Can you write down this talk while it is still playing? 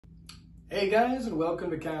Hey guys, and welcome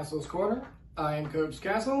to Castle's Corner. I am Coach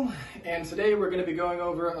Castle, and today we're going to be going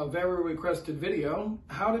over a very requested video,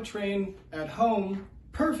 how to train at home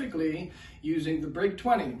perfectly using the Brig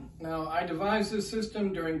 20. Now, I devised this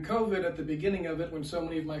system during COVID at the beginning of it when so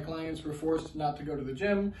many of my clients were forced not to go to the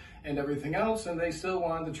gym and everything else, and they still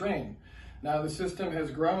wanted to train. Now, the system has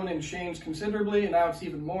grown and changed considerably, and now it's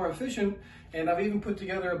even more efficient. And I've even put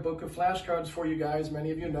together a book of flashcards for you guys.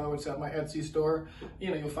 Many of you know it's at my Etsy store.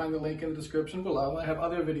 You'll find the link in the description below. I have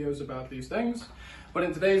other videos about these things. But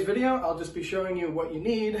in today's video, I'll just be showing you what you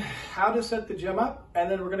need, how to set the gym up,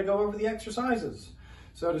 and then we're going to go over the exercises.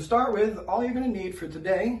 So to start with, all you're going to need for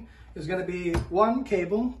today is going to be one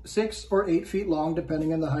cable, 6 or 8 feet long,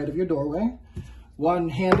 depending on the height of your doorway, one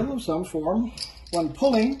handle of some form, one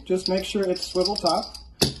pulley, just make sure it's swivel top,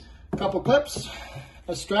 a couple clips,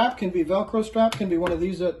 a strap, can be Velcro strap, can be one of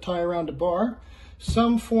these that tie around a bar,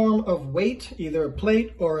 some form of weight, either a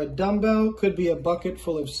plate or a dumbbell, could be a bucket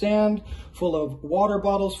full of sand, full of water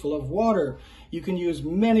bottles, full of water. You can use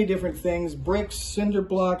many different things, bricks, cinder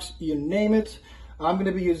blocks, you name it. I'm going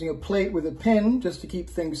to be using a plate with a pin just to keep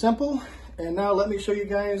things simple. And now let me show you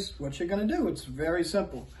guys what you're going to do. It's very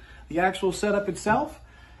simple. The actual setup itself,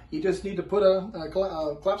 you just need to put a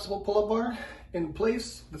collapsible pull-up bar in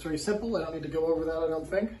place. That's very simple. I don't need to go over that, I don't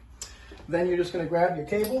think. Then you're just going to grab your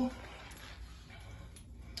cable,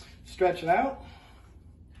 stretch it out.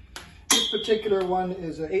 This particular one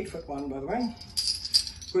is an 8-foot one, by the way.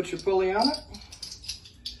 Put your pulley on it.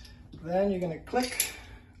 Then you're going to click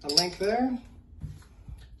a link there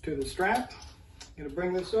to the strap. You're going to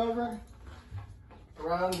bring this over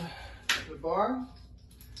around the bar,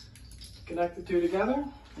 connect the two together,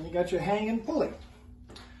 and you got your hanging pulley.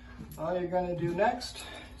 All you're going to do next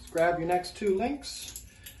is grab your next 2 links,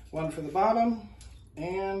 one for the bottom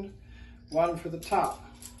and one for the top.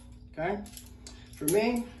 Okay? For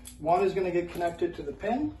me, one is going to get connected to the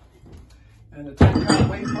pin and a 10-pound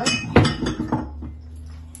weight plate.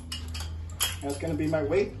 That's going to be my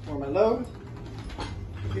weight or my load.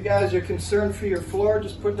 If you guys are concerned for your floor,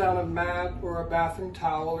 just put down a mat or a bathroom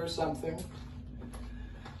towel or something.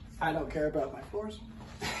 I don't care about my floors.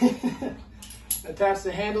 Attach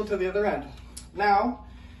the handle to the other end. Now,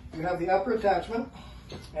 you have the upper attachment.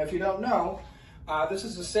 And if you don't know, this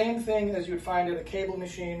is the same thing as you'd find at a cable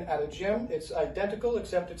machine at a gym. It's identical,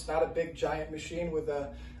 except it's not a big giant machine with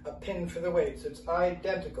a pin for the weights. It's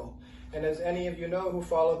identical. And as any of you know who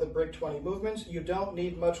follow the Brig 20 movements, you don't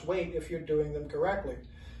need much weight if you're doing them correctly.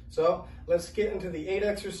 So let's get into the 8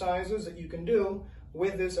 exercises that you can do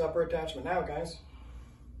with this upper attachment. Now, guys,